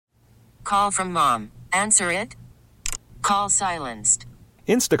call from mom. Answer it. Call silenced.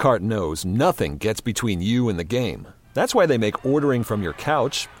 Instacart knows nothing gets between you and the game. That's why they make ordering from your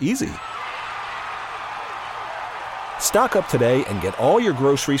couch easy. Stock up today and get all your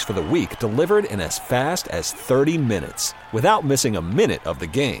groceries for the week delivered in as fast as 30 minutes without missing a minute of the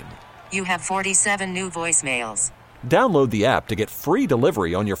game. You have 47 new voicemails. Download the app to get free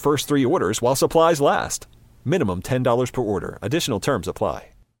delivery on your first 3 orders while supplies last. Minimum $10 per order. Additional terms apply.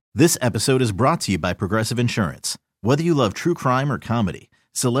 This episode is brought to you by Progressive Insurance. Whether you love true crime or comedy,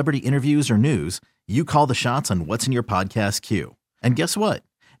 celebrity interviews or news, you call the shots on what's in your podcast queue. And guess what?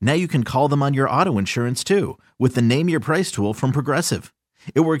 Now you can call them on your auto insurance too with the Name Your Price tool from Progressive.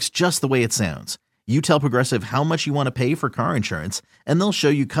 It works just the way it sounds. You tell Progressive how much you want to pay for car insurance, and they'll show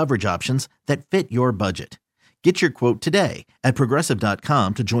you coverage options that fit your budget. Get your quote today at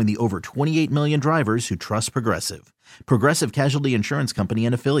Progressive.com to join the over 28 million drivers who trust Progressive. Progressive Casualty Insurance Company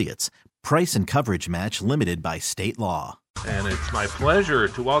and Affiliates. Price and coverage match limited by state law. And it's my pleasure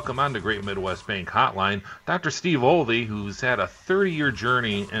to welcome on the Great Midwest Bank Hotline Dr. Steve Olvey, who's had a 30-year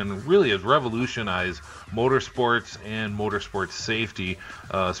journey and really has revolutionized motorsports and motorsports safety,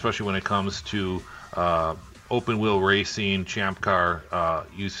 especially when it comes to open-wheel racing, Champ Car,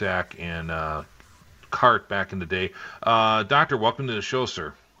 USAC, and kart back in the day. Doctor, welcome to the show,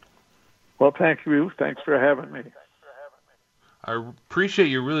 sir. Well, thank you. Thanks for having me. I appreciate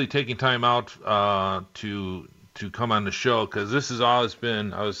you really taking time out to come on the show, because this has always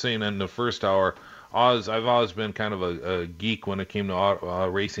been, I was saying in the first hour, I've always been kind of a geek when it came to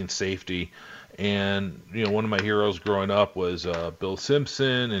racing safety. And, one of my heroes growing up was Bill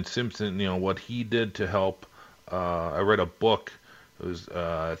Simpson, and Simpson, what he did to help. I read a book. It was,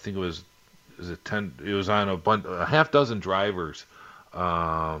 I think it was on a half dozen drivers in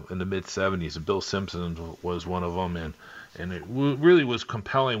the mid 70s, and Bill Simpson was one of them. And it really was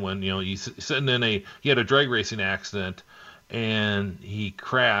compelling when, he's sitting he had a drag racing accident, and he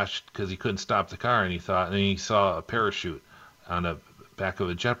crashed because he couldn't stop the car, and he saw a parachute on the back of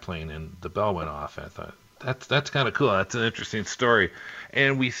a jet plane, and the bell went off. I thought, that's kind of cool. That's an interesting story.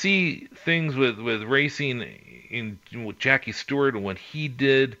 And we see things with racing with Jackie Stewart and what he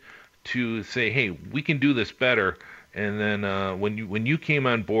did to say, hey, we can do this better. And then when you came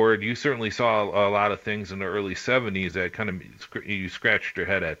on board, you certainly saw a lot of things in the early 70s that kind of you scratched your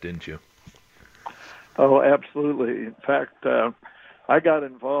head at, didn't you? Oh, absolutely. In fact, I got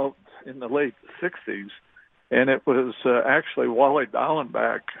involved in the late 60s, and it was actually Wally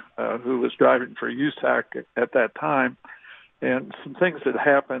Dallenbach who was driving for USAC at that time. And some things that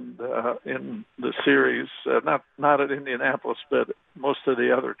happened in the series, not at Indianapolis, but most of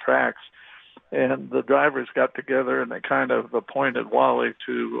the other tracks. And the drivers got together and they kind of appointed Wally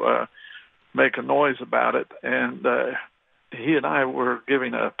to make a noise about it. And he and I were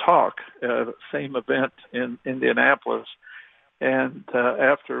giving a talk at the same event in Indianapolis. And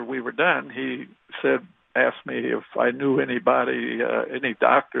after we were done, he asked me if I knew anybody, any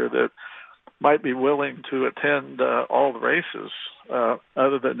doctor that might be willing to attend all the races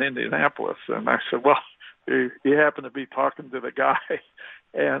other than Indianapolis. And I said, well, you happen to be talking to the guy.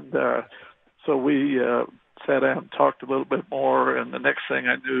 And so we sat down and talked a little bit more, and the next thing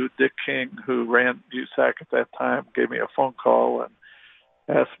I knew, Dick King, who ran USAC at that time, gave me a phone call and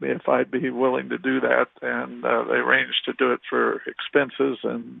asked me if I'd be willing to do that, and they arranged to do it for expenses,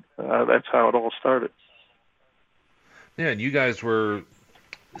 and that's how it all started. Yeah, and you guys were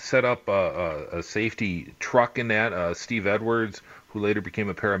set up a safety truck in that. Steve Edwards, who later became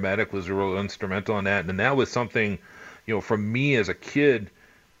a paramedic, was real instrumental in that, and that was something, for me as a kid,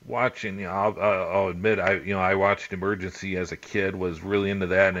 watching, I'll admit, I watched Emergency as a kid, was really into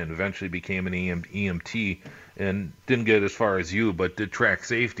that, and eventually became an EMT, and didn't get as far as you, but did track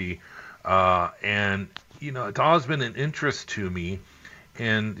safety, and it's always been an interest to me,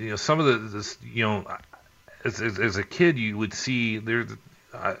 and some of this, as a kid, you would see there's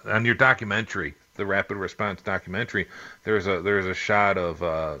on your documentary, the Rapid Response documentary, there's a shot of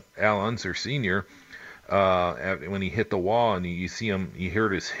Al Unser Sr. When he hit the wall, and you see him, you hear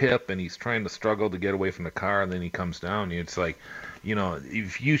his hip, and he's trying to struggle to get away from the car, and then he comes down. And it's like,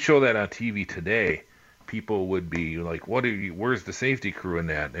 if you show that on TV today, people would be like, where's the safety crew in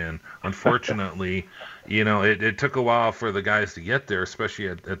that? And unfortunately, it took a while for the guys to get there, especially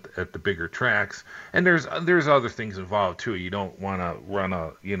at the bigger tracks. And there's other things involved too. You don't want to run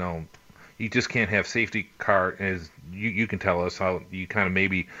you just can't have safety car, as you can tell us how you kind of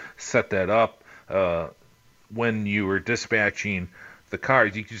maybe set that up. When you were dispatching the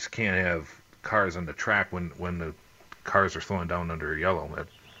cars, you just can't have cars on the track when the cars are slowing down under yellow.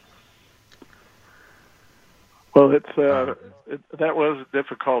 Well, that was a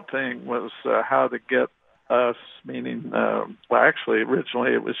difficult thing, was how to get us, meaning, well, actually,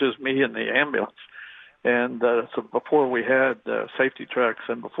 originally it was just me and the ambulance. And so before we had safety trucks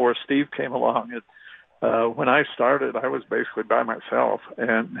and before Steve came along, when I started, I was basically by myself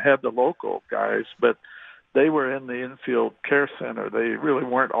and had the local guys, but they were in the infield care center. They really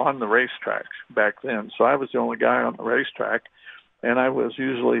weren't on the racetrack back then. So I was the only guy on the racetrack, and I was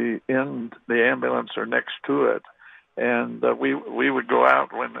usually in the ambulance or next to it. And we would go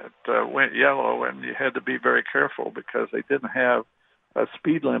out when it went yellow, and you had to be very careful because they didn't have a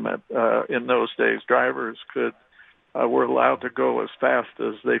speed limit in those days. Drivers were allowed to go as fast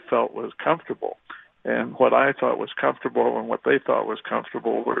as they felt was comfortable. And what I thought was comfortable and what they thought was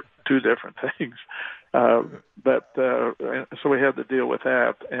comfortable were two different things. So we had to deal with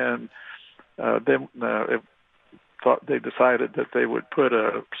that. And then they decided that they would put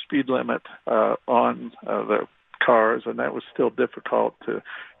a speed limit on the cars, and that was still difficult to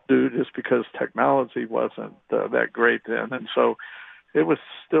do just because technology wasn't that great then. And so it was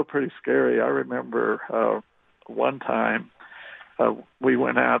still pretty scary. I remember one time we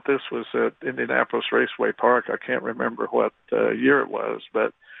went out. This was at Indianapolis Raceway Park. I can't remember what year it was,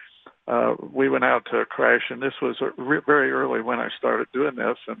 but we went out to a crash, and this was very early when I started doing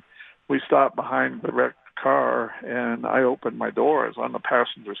this, and we stopped behind the wrecked car, and I opened my door. I was on the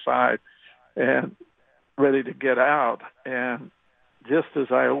passenger side and ready to get out, and just as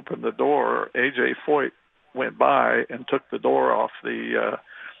I opened the door, A.J. Foyt went by and took the door off the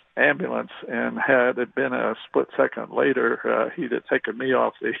ambulance, and had it been a split second later, he'd have taken me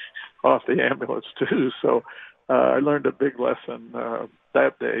off the ambulance too. So I learned a big lesson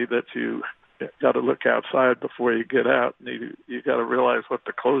that day, that you got to look outside before you get out, and you got to realize what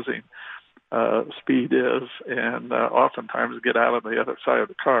the closing speed is, and oftentimes get out on the other side of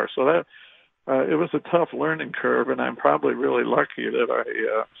the car. So that it was a tough learning curve, and I'm probably really lucky that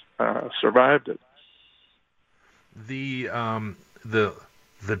I survived it.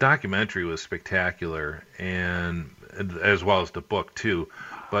 The documentary was spectacular, and as well as the book too.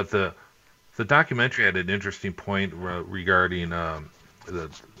 But the documentary had an interesting point regarding the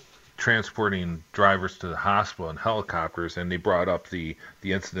transporting drivers to the hospital in helicopters, and they brought up the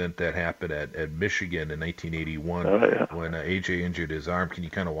incident that happened at Michigan in 1981 when AJ injured his arm. Can you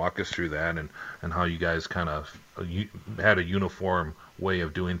kind of walk us through that and how you guys kind of had a uniform way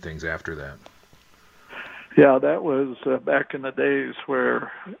of doing things after that? Yeah, that was back in the days where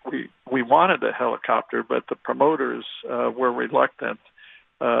we wanted a helicopter, but the promoters were reluctant.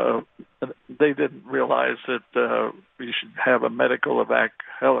 They didn't realize that you should have a medical evac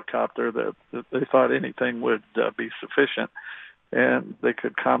helicopter, that they thought anything would be sufficient, and they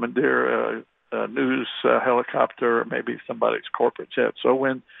could commandeer a news helicopter or maybe somebody's corporate jet. So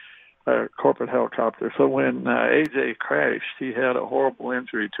when corporate helicopter. So when AJ crashed, he had a horrible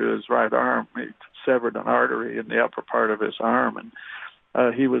injury to his right arm. He severed an artery in the upper part of his arm,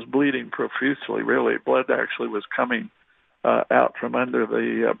 and he was bleeding profusely, really. Blood actually was coming out from under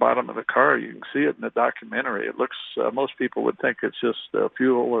the bottom of the car. You can see it in the documentary. It looks, most people would think it's just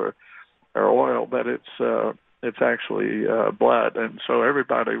fuel or oil, but it's actually blood. And so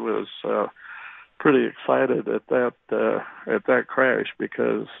everybody was pretty excited at that crash,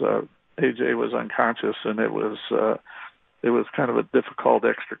 because AJ was unconscious, and it was kind of a difficult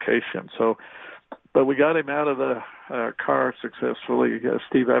extrication. So, but we got him out of the car successfully.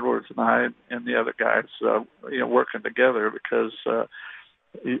 Steve Edwards and I and the other guys, working together, because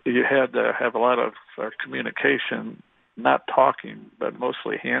you had to have a lot of communication, not talking, but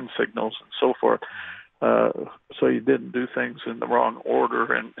mostly hand signals and so forth. So you didn't do things in the wrong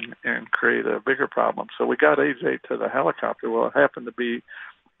order and create a bigger problem. So we got AJ to the helicopter. Well, it happened to be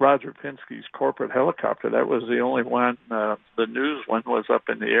Roger Penske's corporate helicopter. That was the only one. The news one was up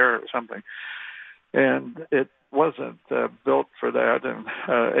in the air or something. And it wasn't built for that. And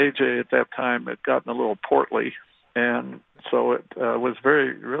AJ at that time had gotten a little portly. And so it was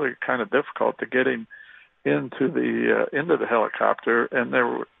really kind of difficult to get him into the helicopter, and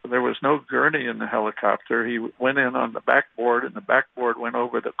there was no gurney in the helicopter. He went in on the backboard, and the backboard went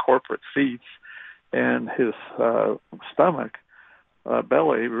over the corporate seats, and his stomach,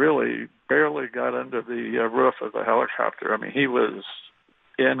 belly, really barely got under the roof of the helicopter. I mean, he was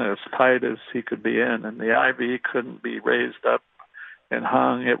in as tight as he could be in, and the IV couldn't be raised up and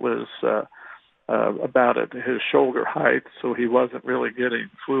hung. It was about at his shoulder height, so he wasn't really getting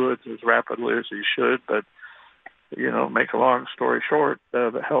fluids as rapidly as he should. But, make a long story short,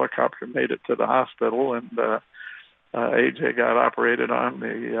 the helicopter made it to the hospital, and AJ got operated on.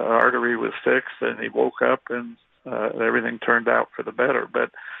 The artery was fixed, and he woke up, and everything turned out for the better.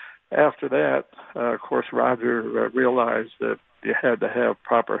 But after that, of course, Roger realized that you had to have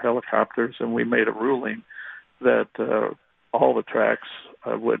proper helicopters, and we made a ruling that all the tracks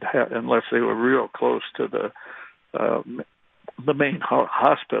would have, unless they were real close to the main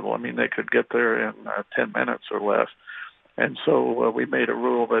hospital. I mean, they could get there in 10 minutes or less. And so we made a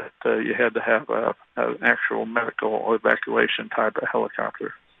rule that you had to have an actual medical evacuation type of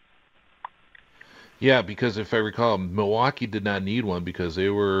helicopter. Yeah, because if I recall, Milwaukee did not need one because they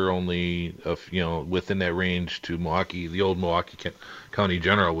were only, within that range to Milwaukee, the old Milwaukee County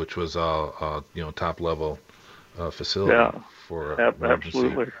General, which was top level facility for emergency.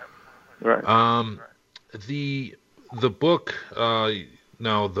 Absolutely, right. The book.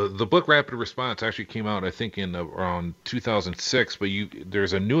 Now, the book Rapid Response actually came out, I think, in around 2006, but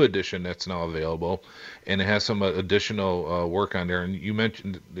there's a new edition that's now available, and it has some additional work on there.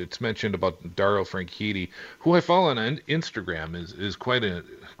 And it's mentioned about Dario Franchitti, who I follow on Instagram, is quite an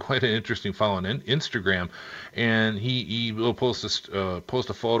interesting follow on Instagram, and he will post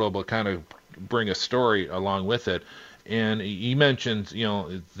a photo, but kind of bring a story along with it. And he mentions,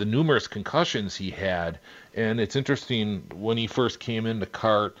 the numerous concussions he had. And it's interesting when he first came into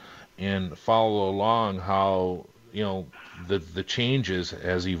CART and follow along how, the changes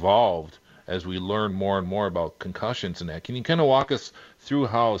has evolved as we learn more and more about concussions and that. Can you kind of walk us through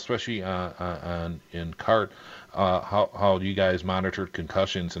how, especially in CART, how you guys monitored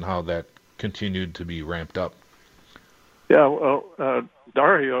concussions and how that continued to be ramped up? Yeah, well,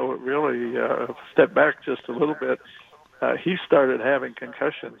 Dario really stepped back just a little bit. He started having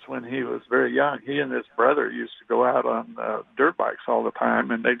concussions when he was very young. He and his brother used to go out on dirt bikes all the time,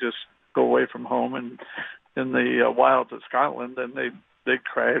 and they just go away from home and in the wilds of Scotland, and they'd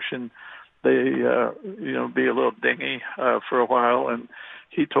crash and they be a little dingy for a while. And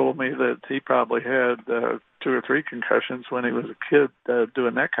he told me that he probably had 2 or 3 concussions when he was a kid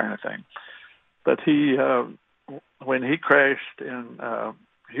doing that kind of thing. But he, when he crashed in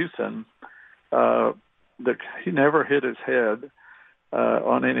Houston, he never hit his head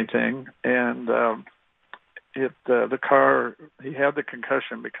on anything, and the car, he had the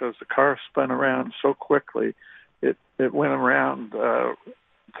concussion because the car spun around so quickly. It went around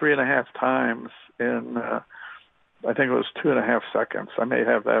 3.5 times in I think it was 2.5 seconds. I may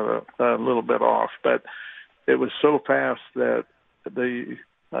have that a little bit off, but it was so fast that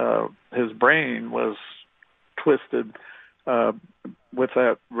his brain was twisted with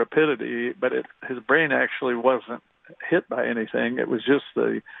that rapidity, but his brain actually wasn't hit by anything. It was just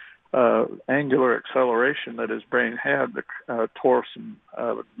the angular acceleration that his brain had that tore some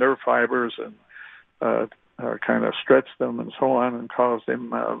nerve fibers and kind of stretched them and so on, and caused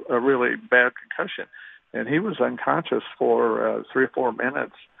him a really bad concussion. And he was unconscious for 3 or 4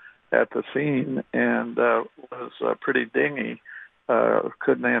 minutes at the scene and was pretty dingy.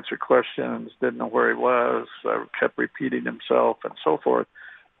 Couldn't answer questions, didn't know where he was, kept repeating himself and so forth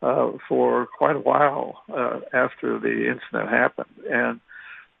for quite a while after the incident happened. And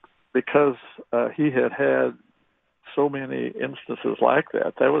because he had so many instances like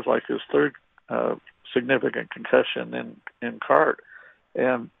that, that was like his 3rd significant concussion in CART.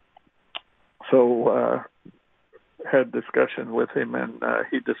 And so had discussion with him, and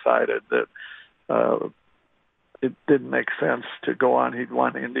he decided that it didn't make sense to go on. He'd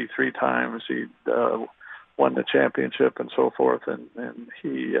won Indy 3 times. He'd won the championship and so forth, and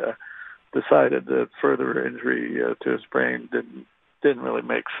he decided that further injury to his brain didn't really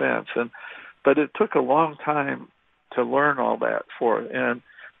make sense. But it took a long time to learn all that for it. And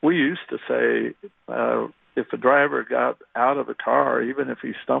we used to say if a driver got out of the car, even if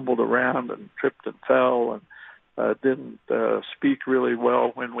he stumbled around and tripped and fell and didn't speak really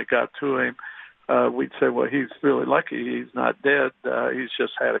well when we got to him, we'd say, well, he's really lucky. He's not dead. He's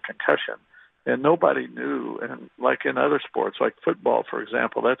just had a concussion. And nobody knew. And like in other sports, like football, for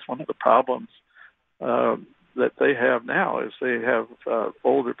example, that's one of the problems that they have now is they have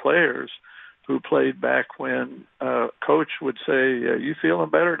older players who played back when coach would say, you feeling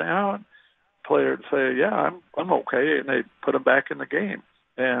better now? And player would say, yeah, I'm okay. And they'd put them back in the game,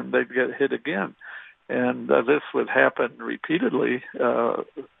 and they'd get hit again. And this would happen repeatedly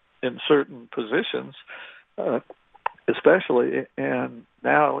in certain positions, especially. And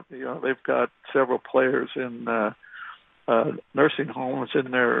now, they've got several players in nursing homes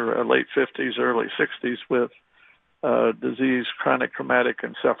in their late 50s, early 60s with disease, chronic traumatic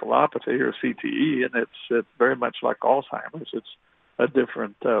encephalopathy, or CTE, and it's very much like Alzheimer's. It's a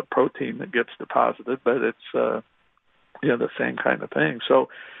different protein that gets deposited, but it's the same kind of thing. So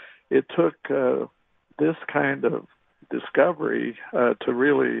it took this kind of discovery to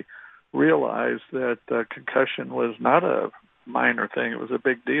really realize that concussion was not a minor thing. It was a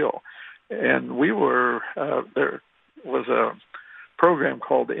big deal. And we were, there was a program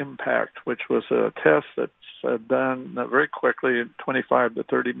called Impact, which was a test that's done very quickly in 25 to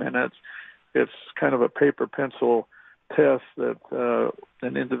 30 minutes. It's kind of a paper pencil test that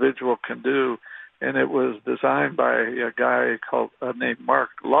an individual can do. And it was designed by a guy named Mark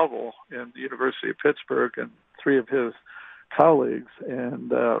Lovell in the University of Pittsburgh and three of his colleagues.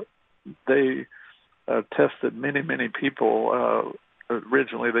 And they tested many, many people.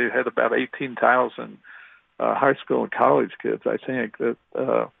 Originally, they had about 18,000 high school and college kids, I think,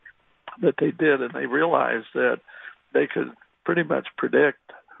 that they did. And they realized that they could pretty much predict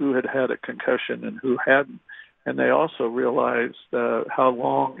who had had a concussion and who hadn't. And they also realized how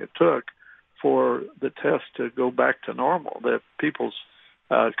long it took for the test to go back to normal, that people's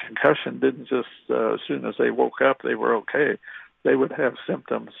concussion didn't just, as soon as they woke up, they were okay. They would have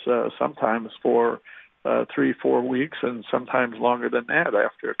symptoms sometimes for 3-4 weeks and sometimes longer than that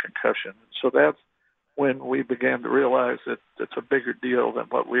after a concussion. So that's when we began to realize that it's a bigger deal than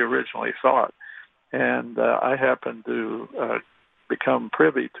what we originally thought. And I happened to become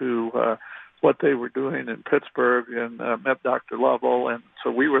privy to what they were doing in Pittsburgh and met Dr. Lovell. And so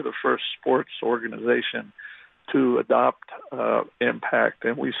we were the first sports organization to adopt Impact,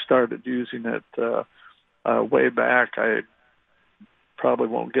 and we started using it way back. I probably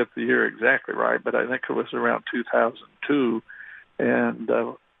won't get the year exactly right, but I think it was around 2002. And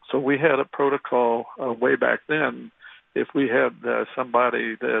so we had a protocol way back then. If we had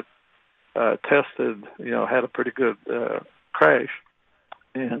somebody that tested, had a pretty good crash,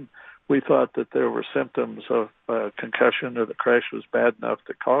 and we thought that there were symptoms of concussion or the crash was bad enough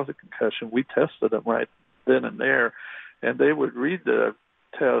to cause a concussion, we tested them right then and there, and they would read the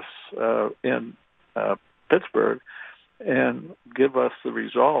tests in Pittsburgh and give us the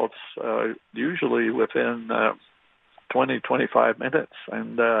results usually within 20-25 minutes.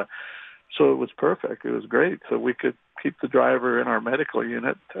 And so it was perfect. It was great. So we could keep the driver in our medical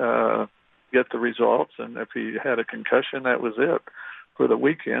unit, get the results, and if he had a concussion, that was it for the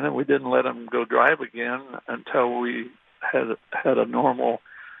weekend. And we didn't let him go drive again until we had a normal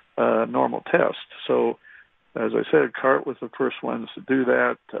test. So as I said, CART was the first ones to do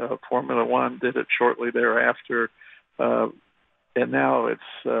that. Formula One did it shortly thereafter. And now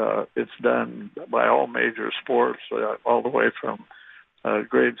it's done by all major sports, all the way from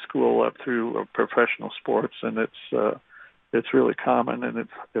grade school up through professional sports, and it's really common, and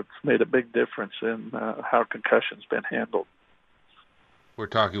it's made a big difference in how concussion's been handled. We're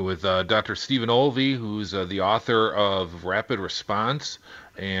talking with Dr. Stephen Olvey, who's the author of Rapid Response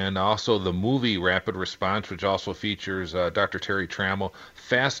and also the movie Rapid Response, which also features Dr. Terry Trammell.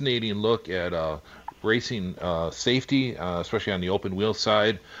 Fascinating look at racing safety, especially on the open wheel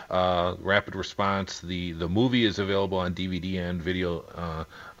side. Rapid Response, the movie is available on DVD and video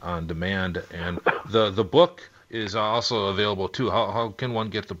on demand, and the book is also available too. How can one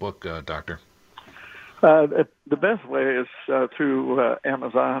get the book, Doctor? The best way is through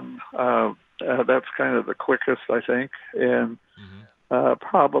Amazon. That's kind of the quickest, I think, and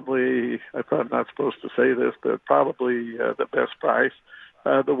probably, I'm probably not supposed to say this, but probably the best price.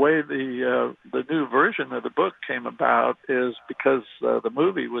 The way the new version of the book came about is because the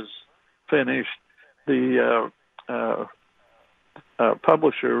movie was finished, the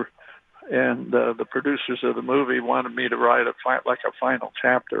publisher and the producers of the movie wanted me to write a final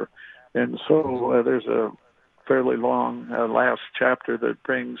chapter. And so there's a fairly long last chapter that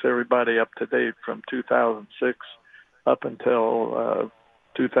brings everybody up to date from 2006 up until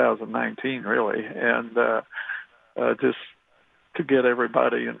 2019, really, and just to get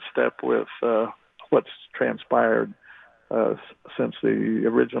everybody in step with what's transpired since the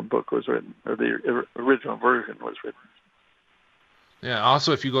original book was written, or the original version was written. Yeah,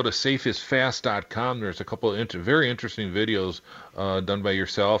 also if you go to safeisfast.com, there's a couple of very interesting videos done by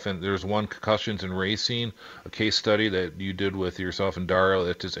yourself, and there's one, Concussions in Racing, a case study that you did with yourself and Daryl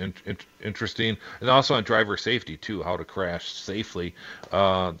that is interesting, and also on driver safety too, how to crash safely.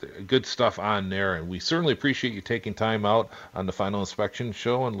 Good stuff on there, and we certainly appreciate you taking time out on the Final Inspection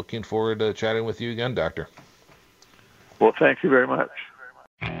show, and looking forward to chatting with you again, Doctor. Well, thank you very much.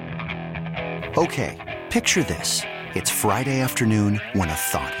 Okay, picture this. It's Friday afternoon when a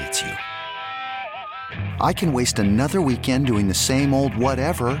thought hits you. I can waste another weekend doing the same old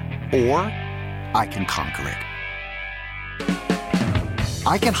whatever, or I can conquer it.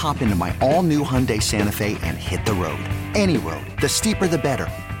 I can hop into my all-new Hyundai Santa Fe and hit the road. Any road. The steeper, the better.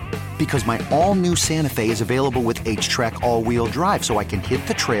 Because my all-new Santa Fe is available with H-Track all-wheel drive, so I can hit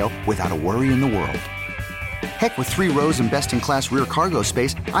the trail without a worry in the world. Heck, with 3 rows and best-in-class rear cargo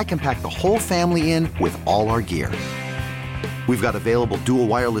space, I can pack the whole family in with all our gear. We've got available dual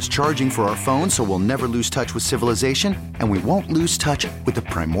wireless charging for our phones, so we'll never lose touch with civilization, and we won't lose touch with the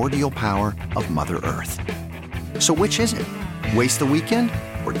primordial power of Mother Earth. So which is it? Waste the weekend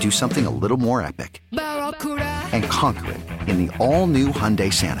or do something a little more epic and conquer it in the all-new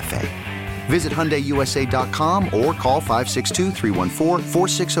Hyundai Santa Fe? Visit HyundaiUSA.com or call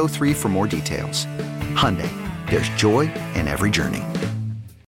 562-314-4603 for more details. Hyundai, there's joy in every journey.